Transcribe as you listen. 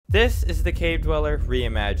This is the Cave Dweller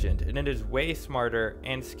reimagined, and it is way smarter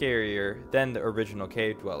and scarier than the original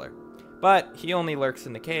Cave Dweller. But he only lurks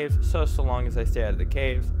in the caves, so long as I stay out of the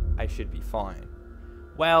caves, I should be fine.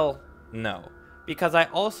 Well, no, because I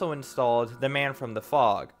also installed the Man from the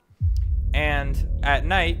Fog, and at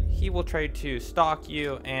night, he will try to stalk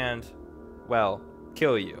you and, well,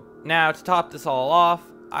 kill you. Now, to top this all off,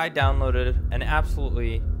 I downloaded an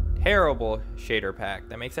absolutely terrible shader pack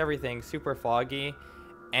that makes everything super foggy,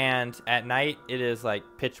 and at night it is like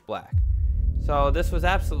pitch black. So this was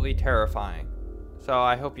absolutely terrifying. So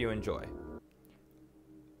I hope you enjoy.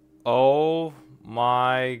 Oh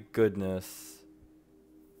my goodness.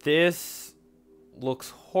 This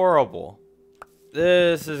looks horrible.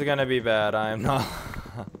 This is gonna be bad. I am not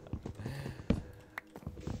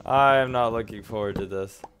I am not looking forward to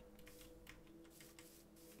this.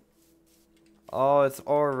 Oh, it's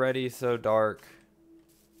already so dark.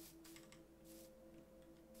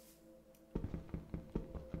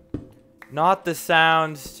 Not the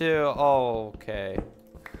sounds too. Oh, okay.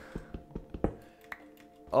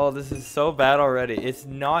 Oh, this is so bad already. It's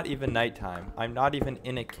not even nighttime. I'm not even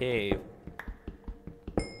in a cave.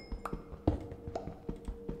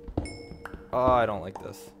 Oh, I don't like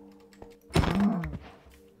this.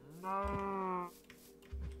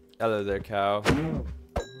 Hello there, cow.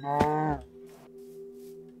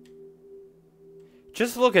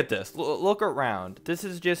 Just look at this. Look around. This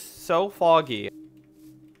is just so foggy.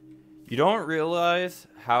 You don't realize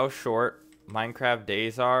how short Minecraft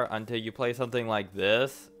days are until you play something like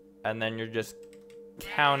this, and then you're just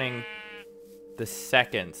counting the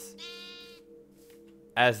seconds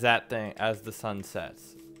as the sun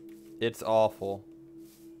sets. It's awful.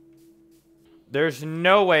 There's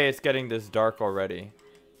no way it's getting this dark already.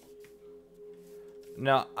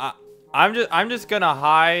 No, I'm just gonna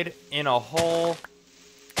hide in a hole,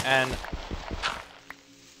 and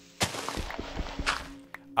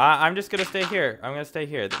I'm just gonna stay here. I'm gonna stay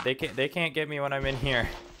here. They can't get me when I'm in here.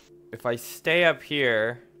 If I stay up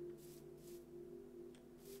here,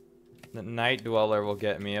 the Night Dweller will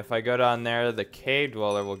get me. If I go down there, the Cave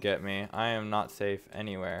Dweller will get me. I am not safe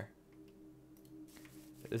anywhere.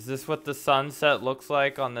 Is this what the sunset looks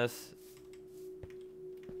like on this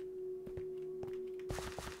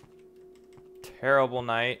terrible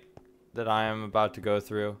night that I am about to go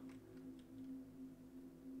through?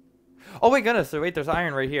 Oh my goodness, wait, there's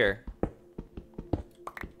iron right here.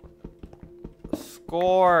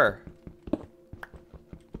 Score!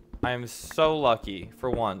 I am so lucky for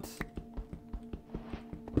once.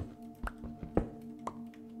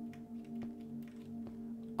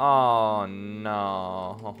 Oh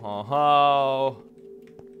no. Oh,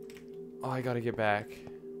 I gotta get back.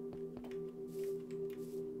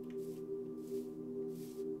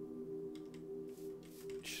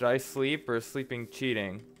 Should I sleep or is sleeping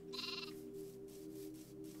cheating?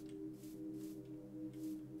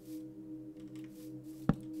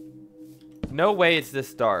 No way it's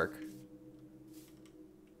this dark.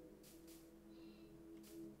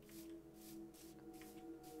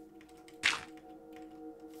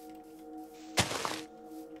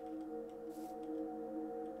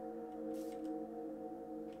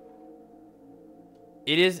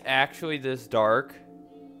 It is actually this dark.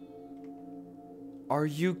 Are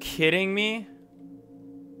you kidding me?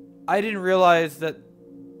 I didn't realize that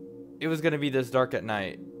it was gonna be this dark at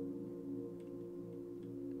night.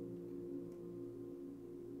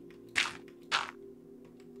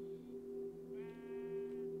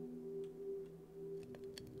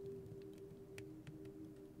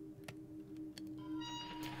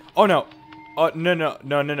 Oh no. Oh no no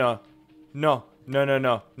no no no. No. No no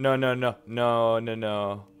no no no no no no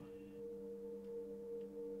no.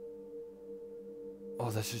 Oh,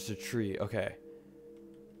 that's just a tree. Okay.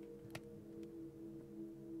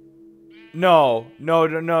 No. No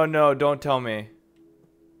no no no, don't tell me.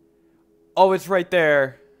 Oh, it's right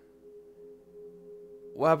there.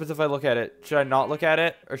 What happens if I look at it? Should I not look at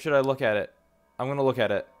it or should I look at it? I'm gonna look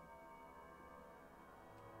at it.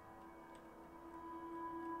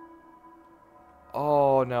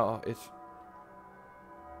 Oh no, it's...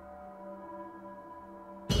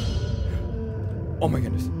 Oh my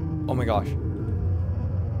goodness. Oh my gosh.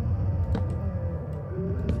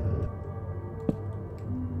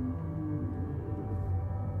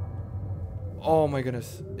 Oh my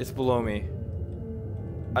goodness. It's below me.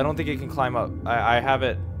 I don't think it can climb up. I have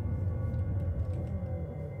it.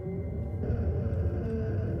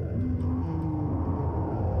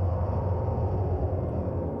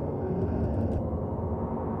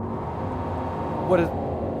 What is...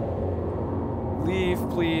 Leave,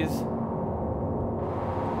 please.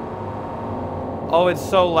 Oh, it's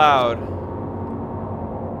so loud.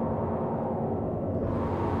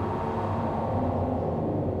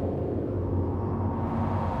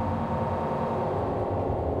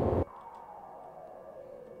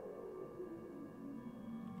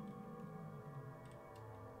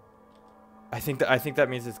 I think that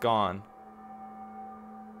means it's gone.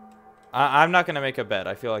 I'm not gonna make a bet.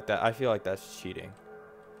 I feel like that's cheating.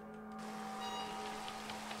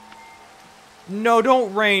 No,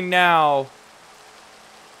 don't rain now.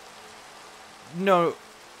 No.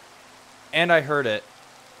 And I heard it.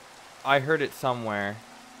 I heard it somewhere.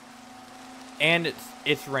 And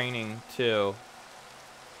it's raining too.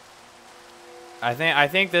 I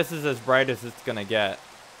think this is as bright as it's gonna get.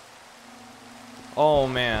 Oh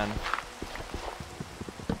man.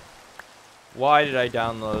 Why did I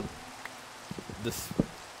download this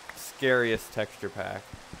scariest texture pack?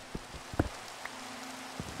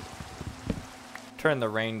 Turn the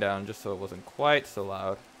rain down just so it wasn't quite so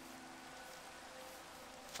loud.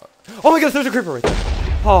 Oh my goodness, there's a creeper right there.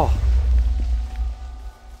 Oh.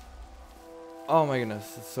 Oh my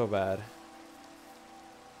goodness, it's so bad.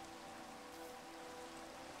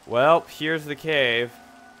 Well, here's the cave.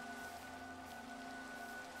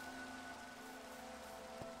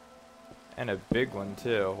 And a big one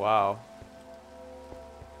too, wow.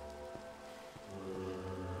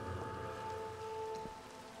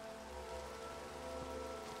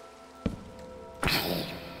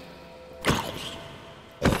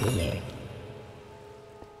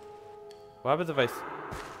 What happens if I...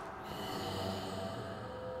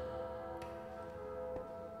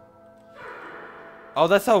 Oh,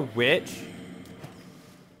 that's a witch?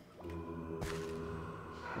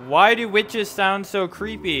 Why do witches sound so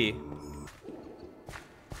creepy?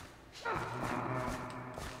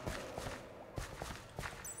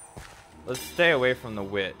 Let's stay away from the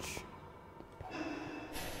witch.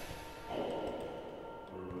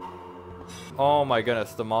 Oh my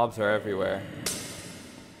goodness, the mobs are everywhere.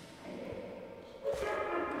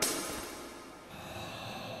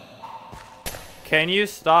 Can you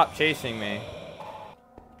stop chasing me?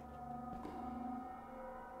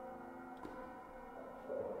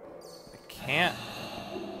 I can't.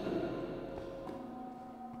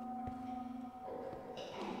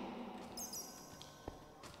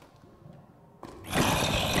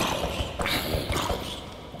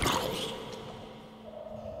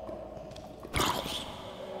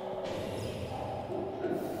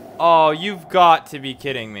 Oh, you've got to be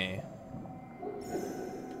kidding me.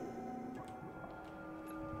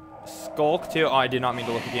 Skulk too? Oh, I did not mean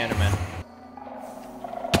to look at the Enderman.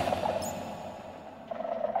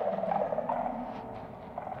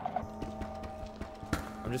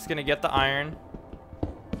 I'm just gonna get the iron.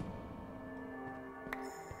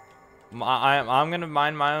 I'm gonna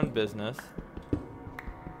mind my own business.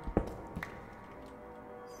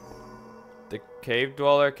 The cave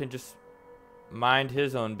dweller can just mind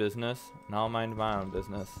his own business, and I'll mind my own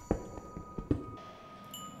business.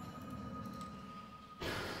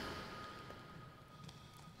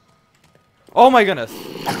 Oh my goodness!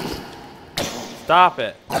 Stop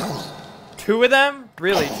it. Two of them?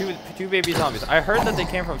 Really? Two baby zombies. I heard that they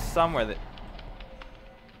came from somewhere that...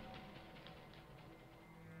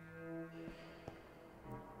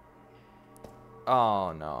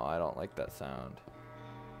 Oh no, I don't like that sound.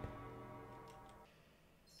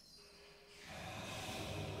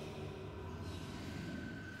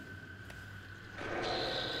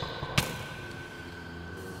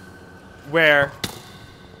 Where?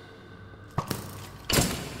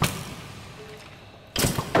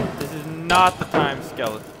 This is not the time,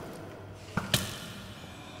 skeleton.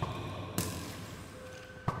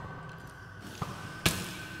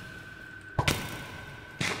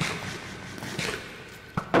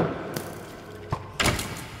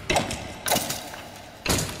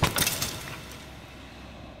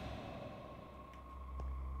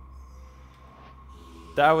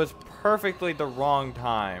 That was perfectly the wrong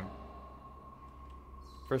time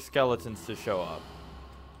for skeletons to show up.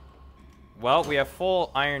 Well, we have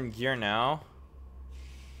full iron gear now.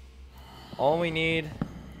 All we need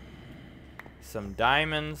is some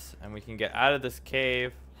diamonds, and we can get out of this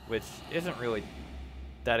cave, which isn't really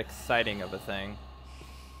that exciting of a thing,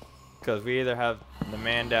 because we either have the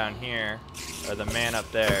man down here or the man up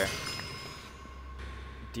there.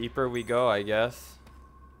 Deeper we go, I guess.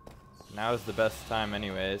 Now is the best time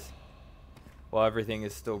anyways, while everything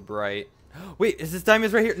is still bright. Wait, is this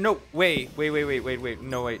diamond right here? No, wait.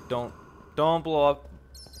 No, wait, don't blow up.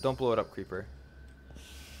 Don't blow it up, creeper.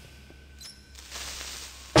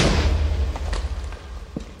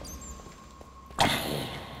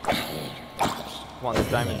 Come on, this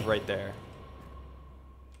diamond's right there.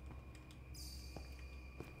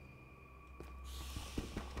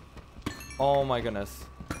 Oh my goodness.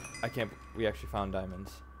 I can't, we actually found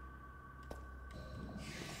diamonds.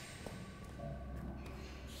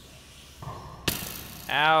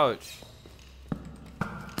 Ouch.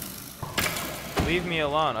 Leave me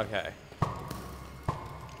alone. Okay.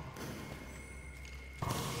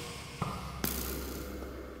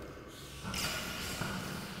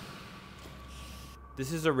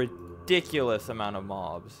 This is a ridiculous amount of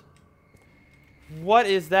mobs. What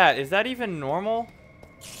is that? Is that even normal?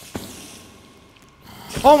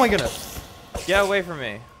 Oh my goodness! Get away from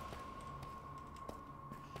me.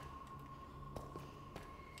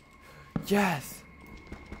 Yes!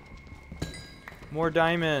 More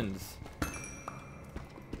diamonds.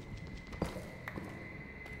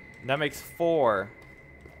 That makes 4.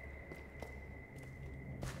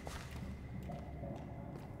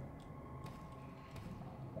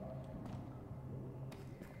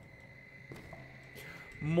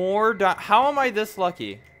 More how am I this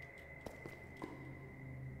lucky?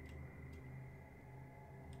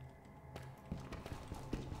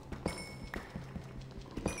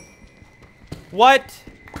 What?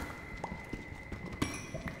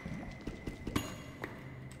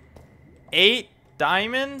 Eight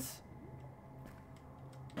diamonds?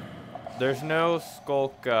 There's no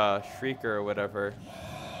skulk shrieker or whatever,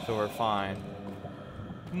 so we're fine.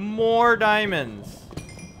 More diamonds.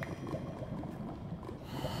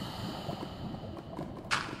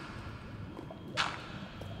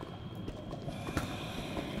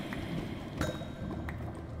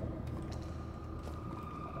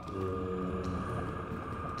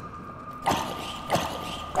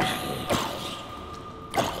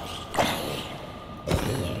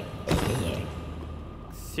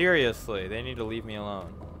 Seriously, they need to leave me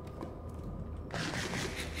alone.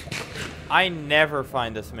 I never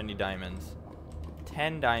find this many diamonds.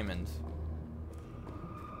 10 diamonds.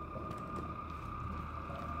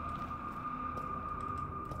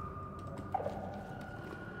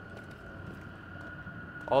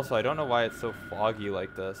 Also, I don't know why it's so foggy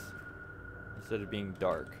like this instead of being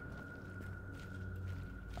dark.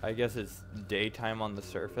 I guess it's daytime on the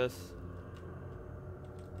surface.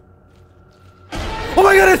 Oh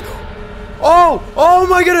my goodness! Oh! Oh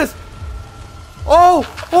my goodness! Oh!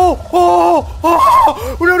 Oh! Oh!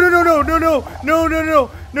 Oh! No! No! No! No! No! No! No! No! No!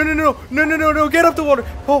 No! No! No! No! No! No! No! Get up the water!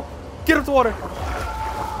 Oh! Get up the water!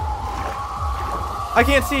 I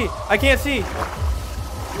can't see! I can't see!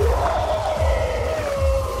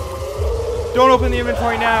 Don't open the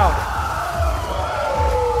inventory now!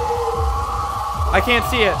 I can't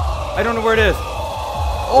see it! I don't know where it is!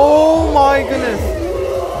 Oh my goodness!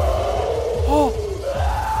 Oh!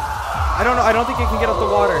 I don't know. I don't think it can get up the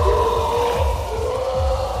water.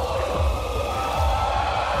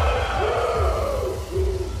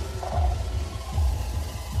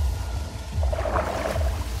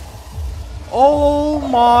 Oh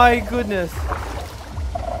my goodness.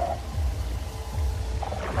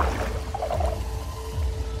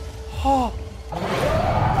 Oh. Oh.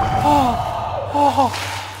 Oh.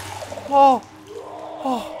 Oh.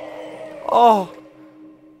 Oh. Oh.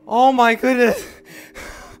 Oh my goodness.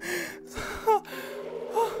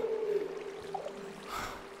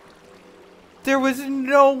 There was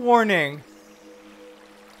no warning.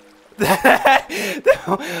 That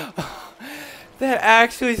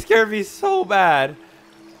actually scared me so bad.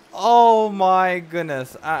 Oh my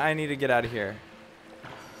goodness. I need to get out of here.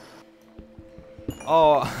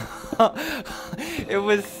 Oh. It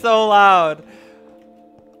was so loud.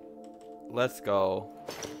 Let's go.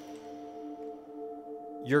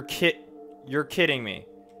 You're kidding me.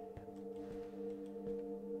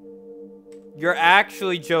 You're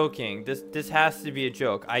actually joking. This has to be a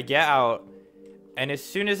joke. I get out, and as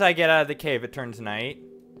soon as I get out of the cave, it turns night.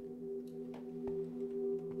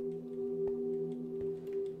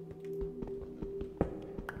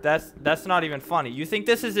 That's not even funny. You think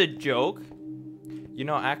this is a joke? You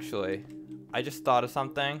know, actually, I just thought of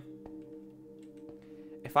something.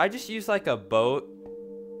 If I just use like a boat,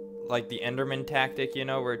 like the Enderman tactic, you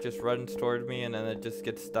know, where it just runs toward me and then it just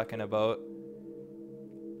gets stuck in a boat.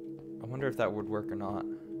 I wonder if that would work or not.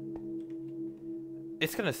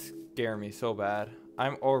 It's gonna scare me so bad.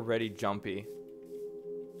 I'm already jumpy.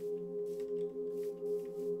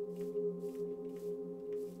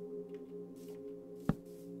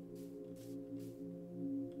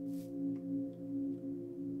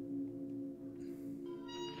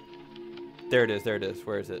 There it is, there it is.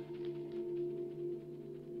 Where is it?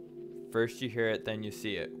 First you hear it, then you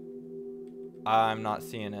see it. I'm not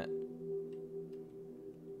seeing it.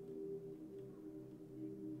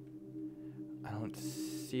 I don't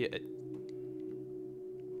see it.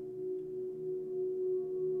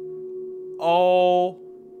 Oh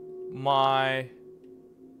my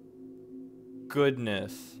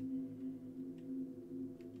goodness.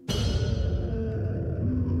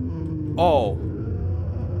 Oh.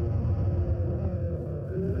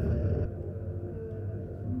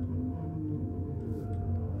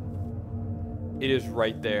 It is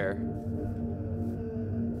right there.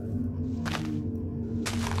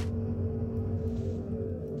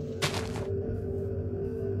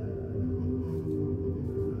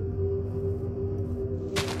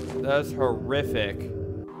 That's horrific.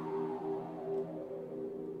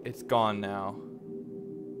 It's gone now.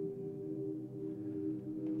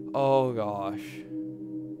 Oh gosh.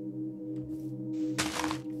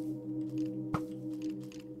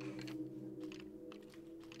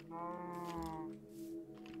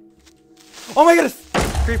 Oh my goodness!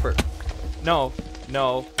 Creeper. No,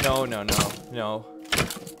 no, no, no, no, no.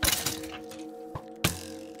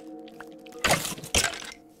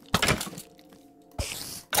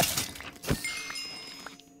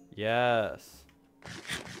 Yes.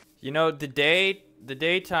 You know, the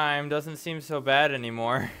daytime doesn't seem so bad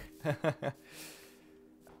anymore.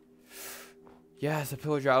 Yes, a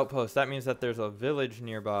pillager outpost. That means that there's a village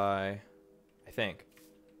nearby, I think.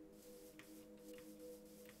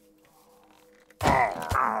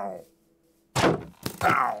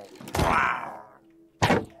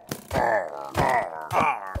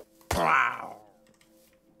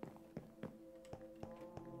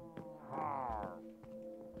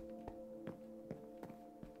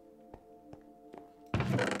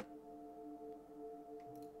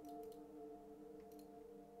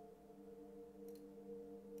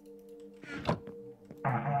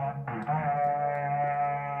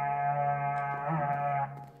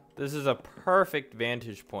 This is a perfect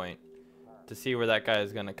vantage point to see where that guy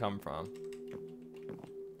is gonna come from.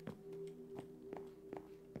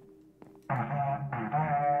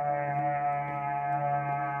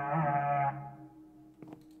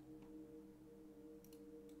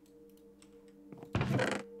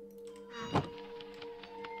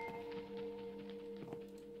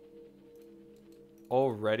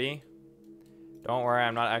 Already? Don't worry,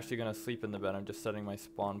 I'm not actually gonna sleep in the bed. I'm just setting my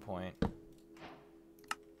spawn point.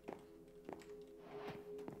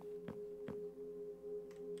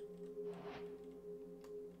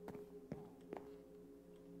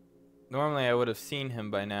 Normally I would have seen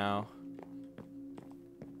him by now.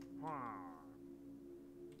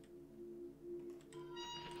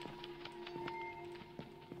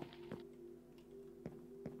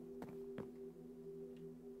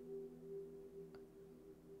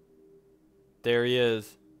 There he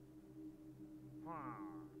is.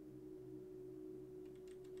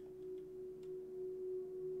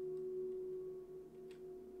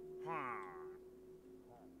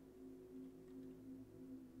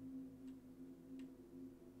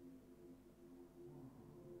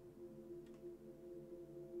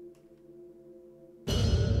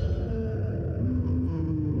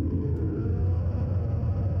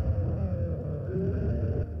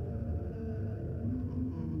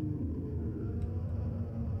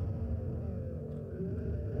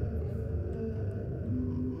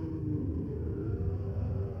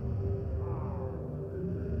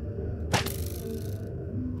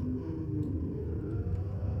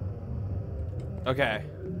 Okay.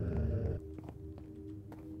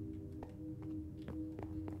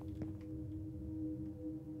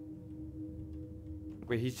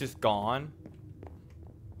 Wait, he's just gone?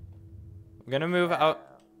 I'm gonna move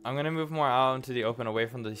out. I'm gonna move more out into the open away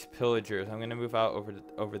from these pillagers. I'm gonna move out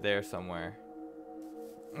over there somewhere.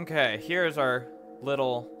 Okay, here's our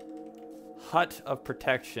little hut of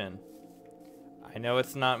protection. I know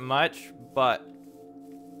it's not much, but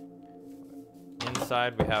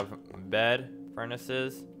inside we have bed,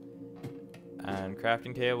 furnaces, and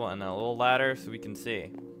crafting table, and a little ladder so we can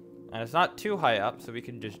see. And it's not too high up, so we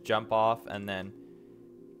can just jump off and then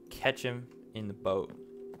catch him in the boat.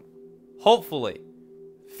 Hopefully.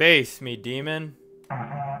 Face me, demon.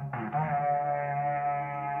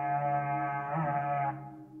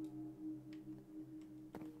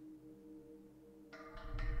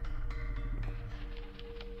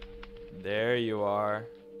 There you are.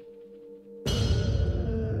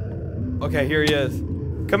 Okay, here he is.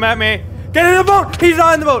 Come at me. Get in the boat! He's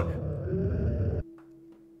not in the boat!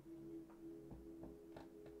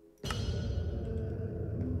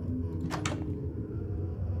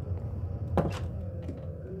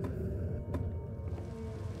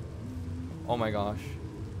 Oh my gosh.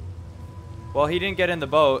 Well, he didn't get in the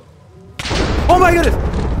boat. Oh my goodness!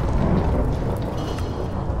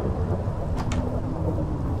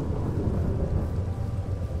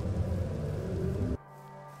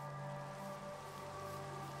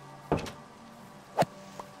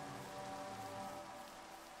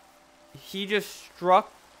 He just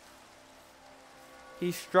struck...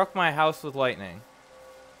 He struck my house with lightning.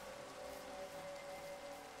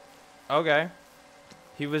 Okay.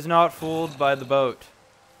 He was not fooled by the boat.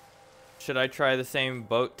 Should I try the same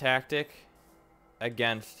boat tactic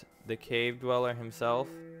against the cave dweller himself?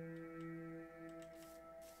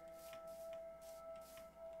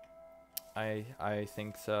 I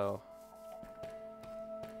think so.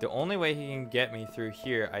 The only way he can get me through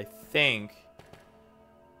here, I think,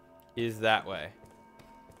 is that way.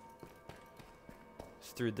 It's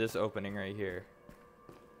through this opening right here.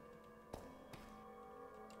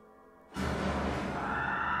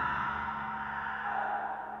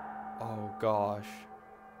 Oh gosh.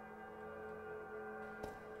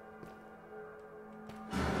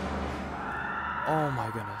 Oh my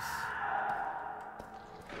goodness.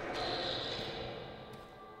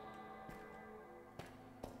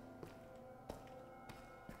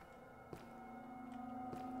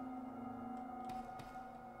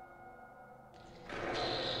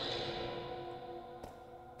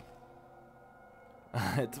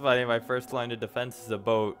 It's funny, my first line of defense is a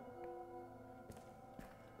boat.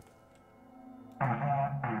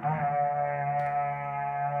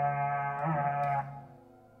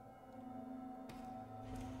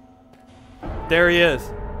 There he is.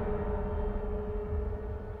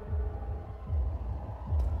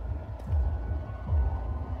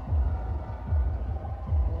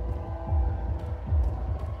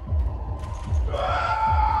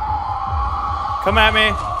 Come at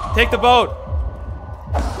me. Take the boat.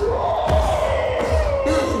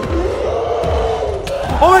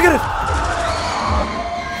 Oh my goodness.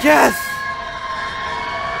 Yes.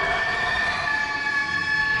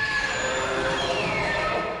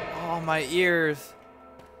 Oh, my ears.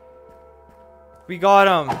 We got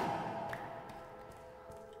him.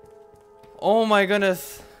 Oh my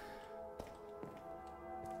goodness.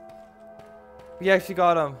 We actually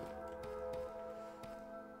got him.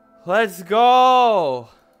 Let's go.